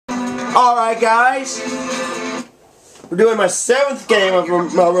Alright guys, we're doing my 7th game of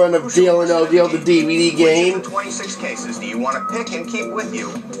my run of Deal or No Deal, the DVD game. 26 cases do you want to pick and keep with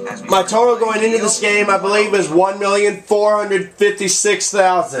you? My total going into this game, I believe, is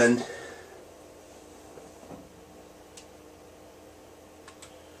 1,456,000.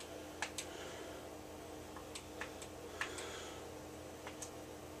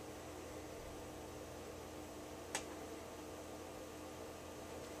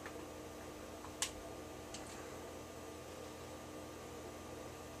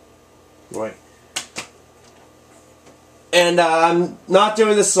 Right. And I'm not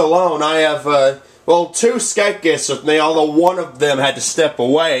doing this alone. I have, well, 2 Skype guests with me, although one of them had to step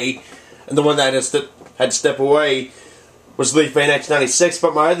away. And the one that had to step away was LeafFan-X96,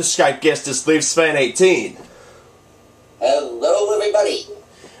 but my other Skype guest is LeafSfan18. Hello, everybody.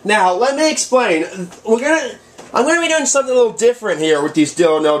 Now, let me explain. I'm gonna be doing something a little different here with these Deal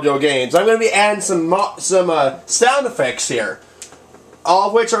or No Deal games. I'm gonna be adding some sound effects here, all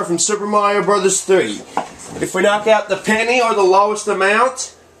of which are from Super Mario Bros. 3. If we knock out the penny or the lowest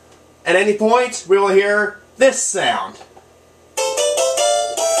amount at any point, we will hear this sound.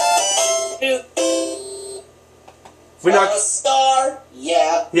 If we knock a star,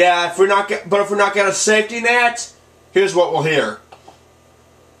 yeah. Yeah, if we knock out a safety net, here's what we'll hear.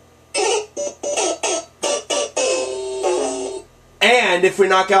 And if we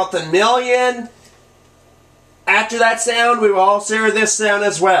knock out the million, after that sound, we will also hear this sound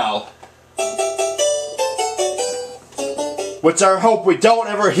as well. Which I hope we don't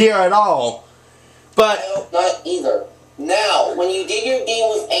ever hear at all. But I hope not either. Now, when you did your game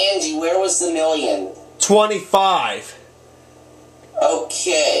with Angie, where was the million? 25.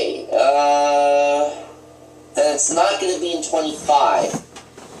 Okay, then it's not going to be in 25.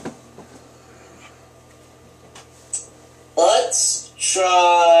 Let's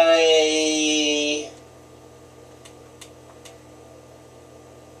try...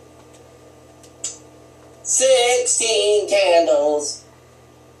 "16 candles."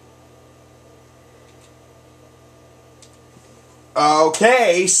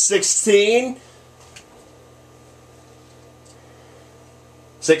 Okay, 16.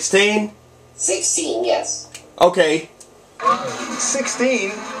 16? 16, yes. Okay.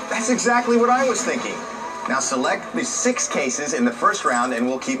 16? That's exactly what I was thinking. Now select the 6 cases in the first round and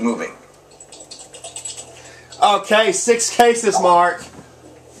we'll keep moving. Okay, 6 cases, Mark.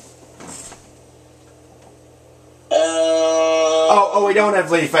 Oh, we don't have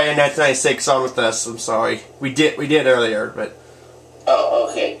LeafFan-X96 on with us. I'm sorry. We did earlier, but. Oh,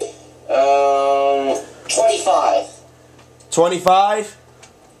 okay. 25. 25?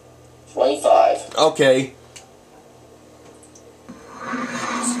 25. Okay.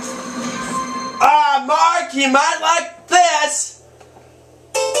 Ah, Mark, you might like this.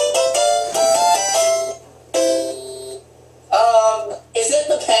 Is it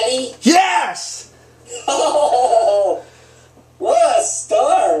the penny? Yes! Oh, what a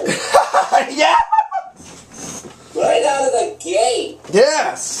start! Yeah! Right out of the gate.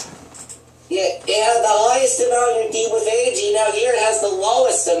 Yes! Yeah, it had the highest amount in your deal with Angie. Now here it has the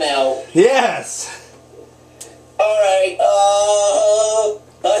lowest amount. Yes! Alright,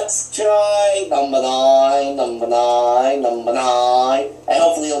 let's try number 9. And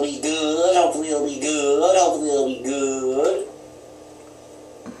hopefully it'll be good, hopefully it'll be good.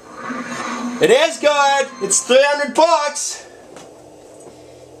 It is good! It's 300 bucks!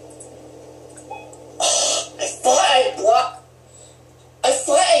 I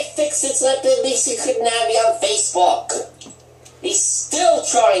thought I fixed it so that Big couldn't have me on Facebook. He's still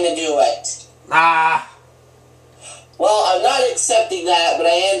trying to do it. Ah. Well, I'm not accepting that, but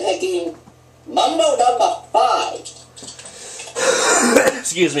I am picking Mumbo number 5.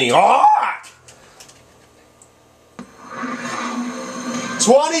 Excuse me. Oh!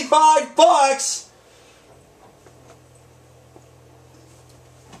 25 bucks!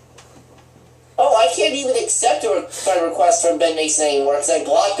 Oh, I can't even accept a friend request from Ben Mason anymore because I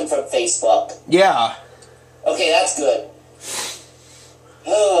blocked him from Facebook. Yeah. Okay, that's good.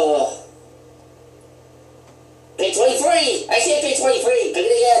 Oh. Pay 23! I can't pay 23! Pick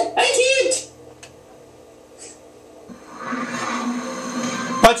it again! I can't!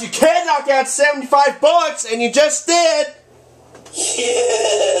 But you can knock out 75 bucks, and you just did!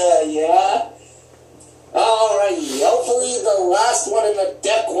 Yeah. Alrighty, hopefully the last one in the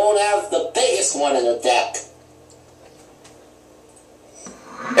deck won't have the biggest one in the deck.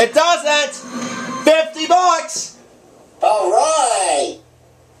 It doesn't! 50 bucks! Alright!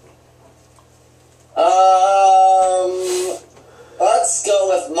 Let's go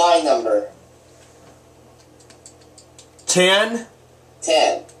with my number. 10?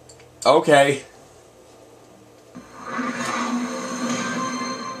 10. Okay.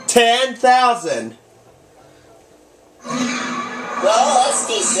 10,000. Well, that's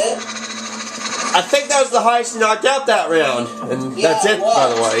decent. I think that was the highest you knocked out that round. And Yeah, that's it, it was. by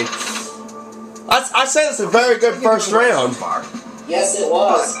the way. I say it's a very good first round. Yes, it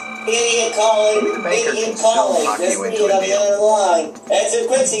was. Idiot calling. Maybe the banker Idiot can still calling. talk This you into idiot a on the deal. other line. Exit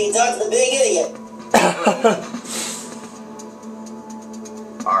Quincy, talk to the big idiot.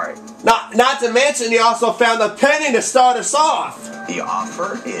 Alright. Not to mention, you also found a penny to start us off. The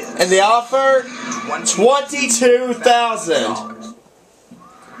offer is And the offer, $22,000. $22,000.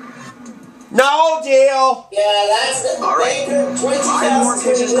 No deal. Yeah, that's the All right. banker. 5 more 20,000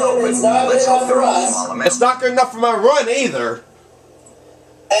 cases to open. It's not good Let's hope enough they're for all us. small It's amounts. not good enough for my run either.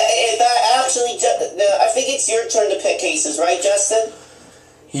 In fact, actually, I think it's your turn to pick cases, right, Justin?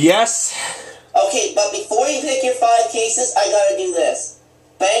 Yes. Okay, but before you pick your 5 cases, I gotta do this.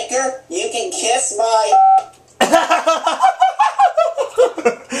 Banker, you can kiss my...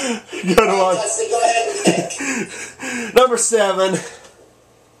 Good one. Justin, go ahead and pick. Number 7.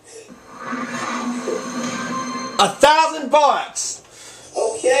 $1,000.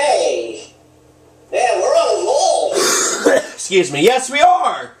 Okay. Man, we're on a roll. Excuse me. Yes, we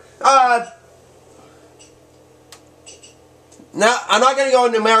are. Now I'm not gonna go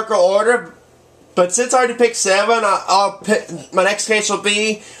in numerical order, but since I already picked 7, I'll pick. My next case will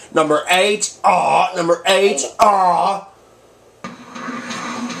be number 8. Number 8.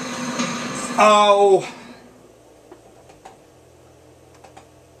 Oh.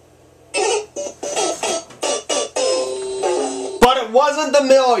 But it wasn't the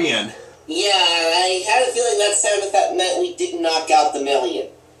million. Yeah, I had a feeling that meant we didn't knock out the million.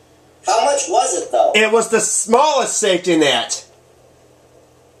 How much was it, though? It was the smallest safety net.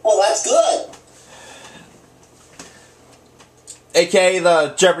 Well, that's good. AKA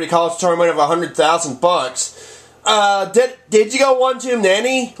the Jeopardy College Tournament of $100,000. Did you go one too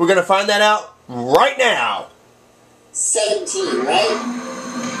many? We're gonna find that out right now. 17,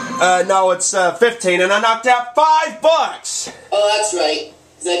 right? No, it's 15, and I knocked out $5. Oh, that's right.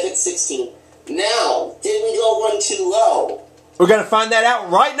 Because I picked 16. Now, did we go one too low? We're gonna find that out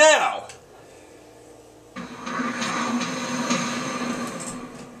right now.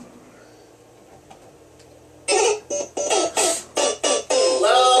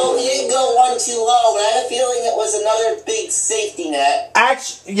 Well, we didn't go one too low, but I had a feeling it was another big safety net.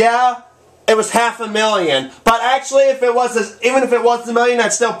 Actually, yeah, it was $500,000. But actually, if it was even if it was the million,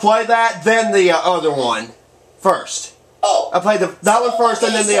 I'd still play that, then the other one first. Oh. I played that one first,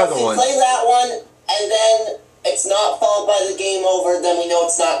 and then the other If we one. play that one, and then it's not followed by the game over, then we know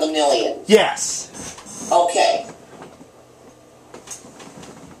it's not the million. Yes. Okay.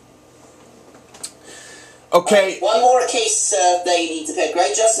 Okay. One more case that you need to pick,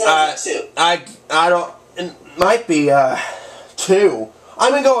 right, Justin? Or is it 2? I don't. It might be 2.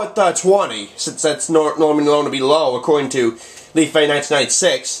 I'm gonna go with 20 since that's normally known to be low according to Leaf A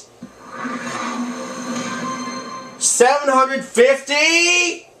 1996.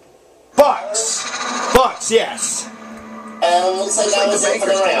 $750. Bucks, yes. Looks like that was the it for banker's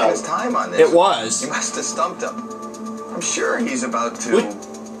the taking round. his time on this. It was. You must have stumped him. I'm sure he's about to...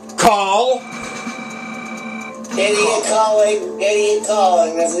 Call. Idiot calling.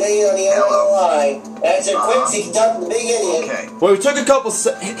 There's an idiot on the other line. That's a Quincy, talk to the big idiot. Okay. Well, we took a couple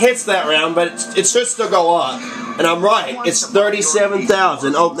hits that round, but it should still go up. And I'm right. It's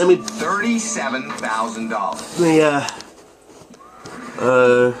 37,000. Oh, let me.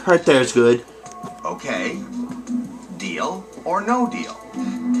 $37,000. Right there's good. Okay. Deal or no deal?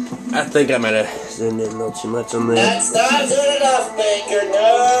 I think I might have zoomed in a little too much on that. That's not good enough, Baker.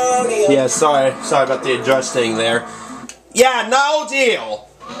 No deal. Yeah, sorry about the adjusting there. Yeah, no deal.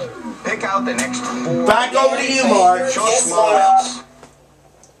 Pick out the next 4. Back over to you, Mark. Show us small amounts.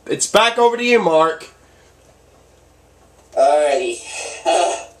 It's back over to you, Mark. Alrighty.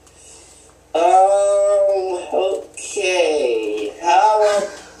 Okay. How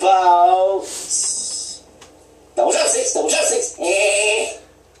about... Double jump 6.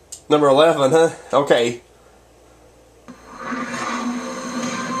 Number 11, huh? Okay.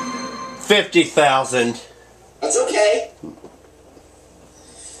 50,000. That's okay.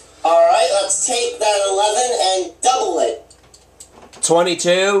 Alright, let's take that 11 and double it.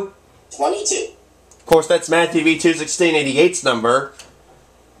 22. 22. Of course, that's Mad TV 21688's number.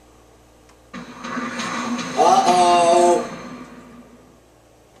 Uh-oh.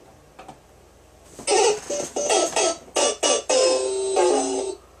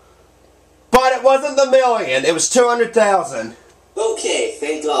 But it wasn't the million. It was 200,000. Okay,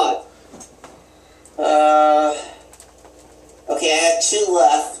 thank God. Okay, I have 2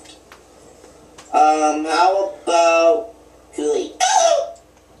 left. How about Cooley?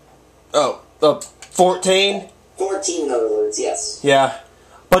 Oh, 14? 14, in other words, yes. Yeah.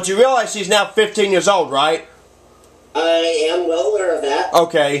 But you realize she's now 15 years old, right? I am well aware of that.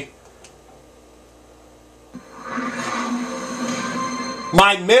 Okay.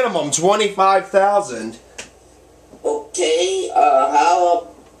 My minimum, 25,000. Okay, how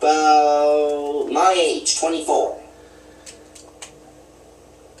about my age, 24?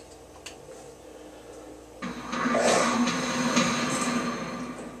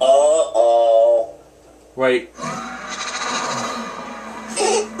 Uh-oh. Wait. 4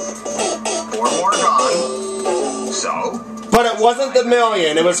 more gone. So? But it wasn't the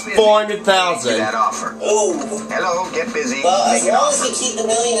million, it was That 400,000. offer. Ooh. Hello, get busy. Well, as Make an long as offer. we keep the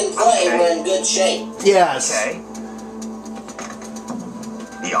million in play, Okay. we're in good shape. Yes. Okay.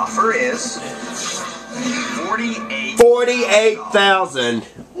 The offer is 48,000.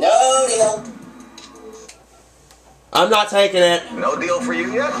 No deal. I'm not taking it. No deal for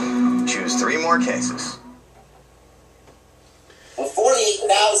you yet? Choose 3 more cases. Well,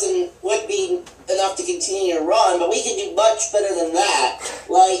 48,000 would be enough to continue to run, but we could do much better than that.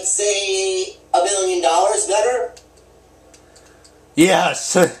 Like, say, $1 million better?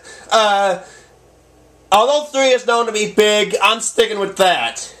 Yes. Although 3 is known to be big, I'm sticking with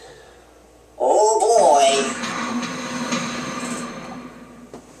that. Oh boy.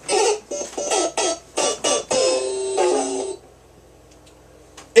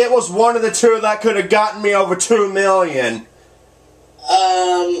 It was one of the two that could have gotten me over 2 million.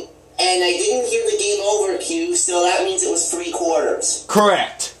 And I didn't hear the game over cue, so that means it was 3/4.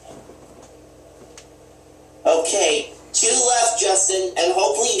 Correct. Okay, 2 left, Justin, and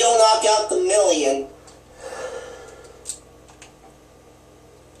hopefully you don't knock out the million.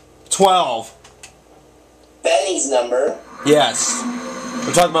 12. Benny's number. Yes.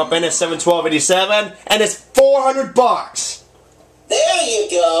 We're talking about Bennett 71287, and it's $400. There you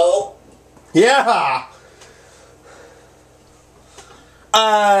go. Yeah.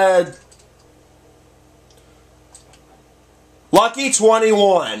 Lucky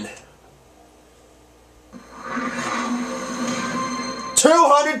 21.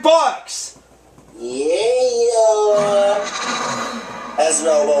 $200. Yeah. As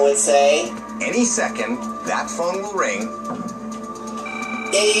Robo would say. Any second, that phone will ring.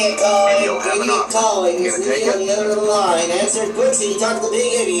 Idiot calling, And you'll have an idiot offer. calling. You Is gonna the take idiot on it? the other end of the line. Answer it quick so you talk to the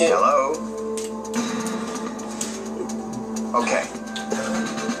big idiot. Hello? Okay.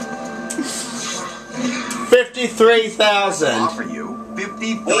 53,000. Offer you We don't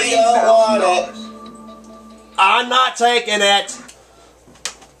want it. $53,000. I'm not taking it.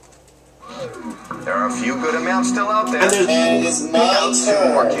 There are a few good amounts still out there. And there's- And it is my Now 2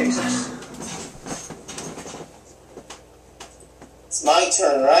 more turn. cases. It's my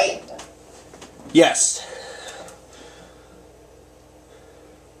turn, right? Yes.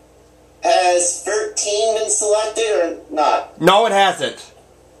 Has 13 been selected or not? No, it hasn't.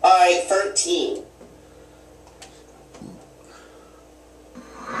 Alright, 13.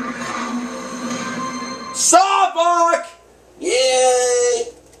 Sawbuck! Yay!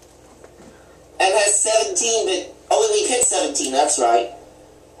 And has 17 been... Oh, we picked 17, that's right.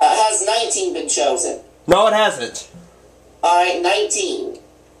 Has 19 been chosen? No, it hasn't. Alright, 19.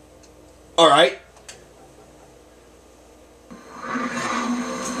 Alright.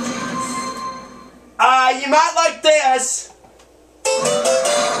 You might like this. A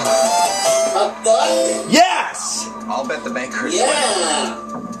buck? Yes! I'll bet the banker's winning. Yeah!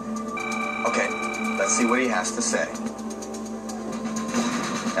 Okay, let's see what he has to say.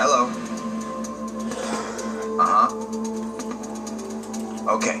 Hello. Uh-huh.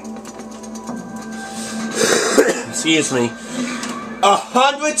 Okay. Excuse me.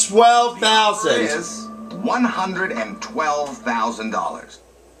 112,000. Is $112,000.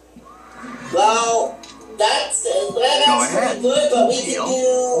 Well, that's Go actually ahead. good, but we Deal can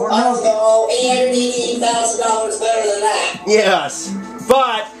do, or I no don't know, $888,000 better than that. Yes.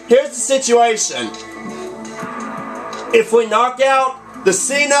 But here's the situation. If we knock out the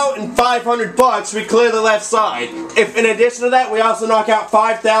C note and $500, we clear the left side. If in addition to that we also knock out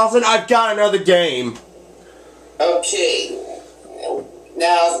 5,000, I've got another game. Okay.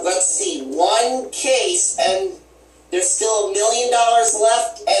 Now, let's see. 1 case, and there's still $1 million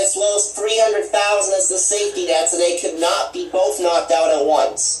left, as well as 300,000 as the safety net, so they could not be both knocked out at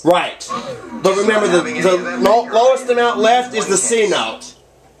once. Right. But remember, the lowest amount left is the C note.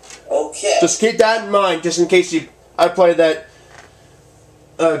 Okay. Just keep that in mind, just in case I play that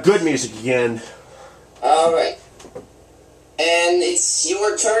good music again. Alright. And it's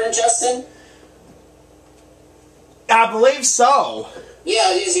your turn, Justin? I believe so.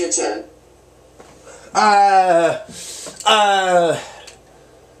 Yeah, it is your turn.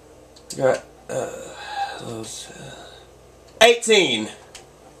 Got, those, 18.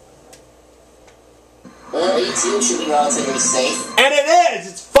 Well, 18 should be relatively safe. And it is!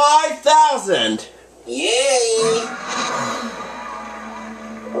 It's 5,000! Yay!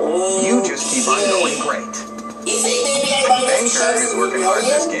 You just keep on going great. You think maybe I might have Banker chances is to working be hard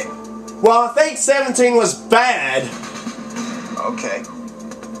this million? game. Well, I think 17 was bad, Okay.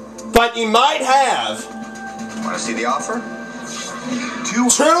 but you might have Want to see the offer?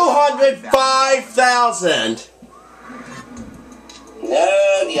 205,000.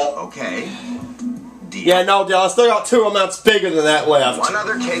 No deal. Okay. Deal. Yeah, no deal. I still got two amounts bigger than that left. One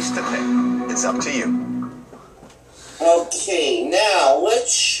other case to pick. It's up to you. Okay, now,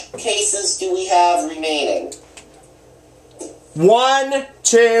 which cases do we have remaining? 1,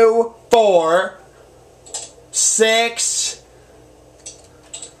 2, 4, 6.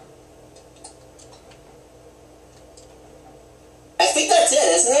 I think that's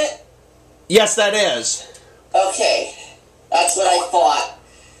it, isn't it? Yes, that is. Okay, that's what I thought.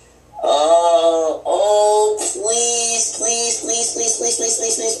 Oh, please, please, please, please, please, please,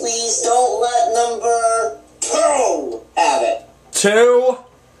 please, please, please, don't let number 2 have it. 2.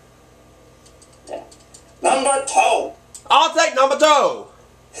 Number 2. I'll take number 2.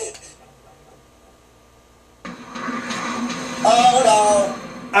 Oh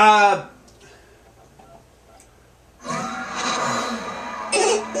no. Uh,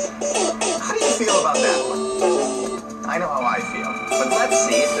 How do you feel about that one? I know how I feel. But let's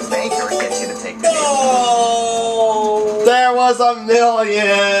see if the banker gets you to take the deal. Oh. there was $1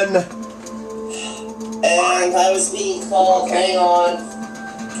 million. And I was being called. Hang on.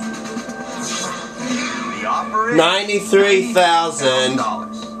 The offer is $93,000.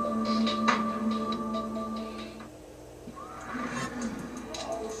 $93,000.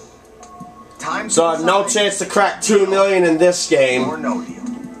 Time So I to have no decide. chance to crack 2 million in this game. Or no deal.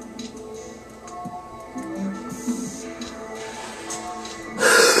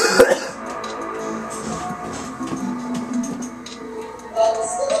 Well,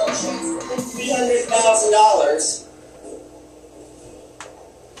 it's still a chance to get $300,000.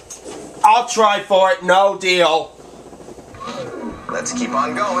 I'll try for it. No deal. Let's keep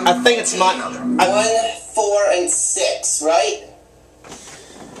on going. I think it's my. Another. 1, 4, and 6, right?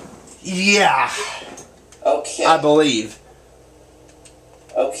 Yeah, Okay. I believe.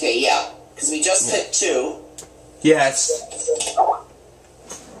 Okay, yeah. Because we just hit 2. Yes.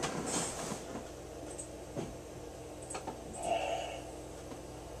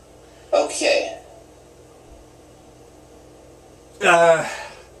 Okay. Uh,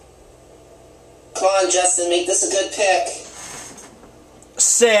 Come on, Justin, make this a good pick.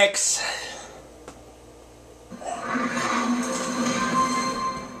 6.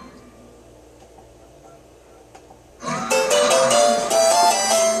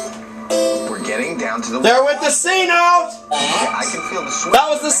 We're getting down to the. There went the C note. Yeah, I can feel the swing. That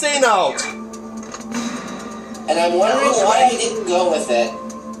was the C note. And I'm wondering why I didn't go with it.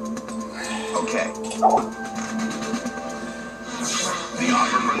 Okay. The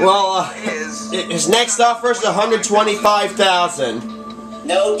offer for the Well, is his next offer is 125,000.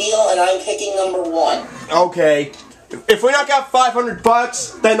 No deal, and I'm picking number 1. Okay. If we knock out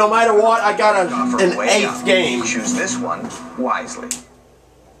 $500, then no matter what, I got offer an way 8th up. game. Choose this one wisely.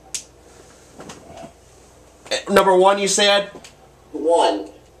 Number 1, you said? 1.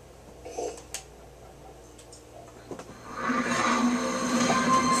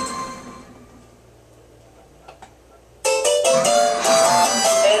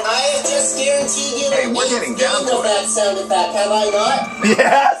 And I have just guaranteed you Hey, an we're 8th getting down game to of it. that sound effect, have I not?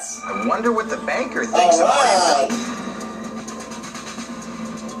 Yes. I wonder what the banker thinks about Alright. it.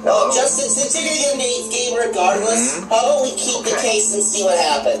 Well, Justin, since you're going to get an 8th game regardless, how about we keep the Okay. case and see what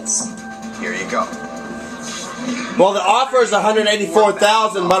happens? Here you go. Well, the offer is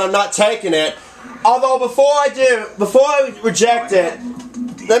 184,000, but I'm not taking it. Although before I reject it,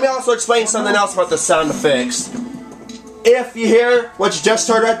 let me also explain something else about the sound effects. If you hear what you just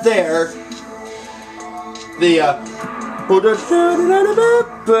heard right there,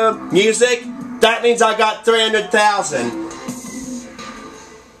 the music, that means I got 300,000.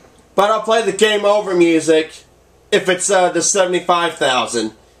 But I'll play the game over music if it's the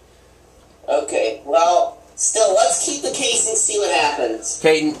 75,000. Okay, well, still, let's keep the case and see what happens.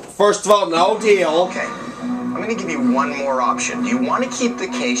 Okay, first of all, no deal. Okay. I'm going to give you one more option. Do you want to keep the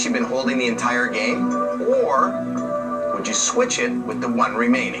case you've been holding the entire game? Or would you switch it with the one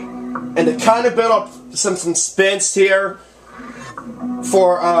remaining? And to kind of build up some suspense here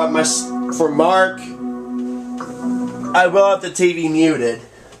for Mark, I will have the TV muted.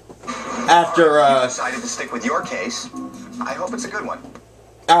 After, You decided to stick with your case. I hope it's a good one.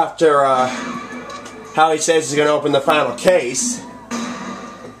 After, how he says he's gonna open the final case.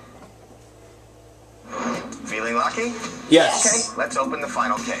 Feeling lucky? Yes. Okay, let's open the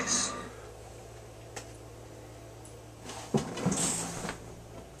final case.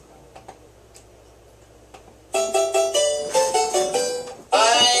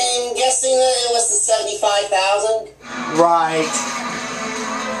 I'm guessing that it was the 75,000. Right.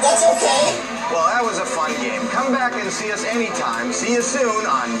 That's okay. Well, that was a fun game. Come back and see us anytime. See you soon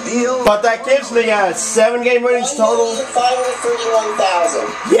on Deal. But that gives me 7 game winnings total.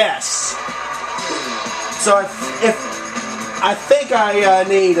 1,531,000. Yes. So if I think I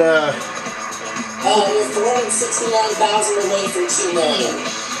need You're 469,000 away from 2 million.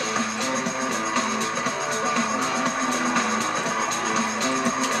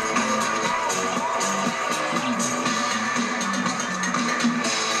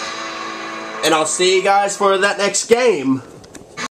 and I'll see you guys for that next game.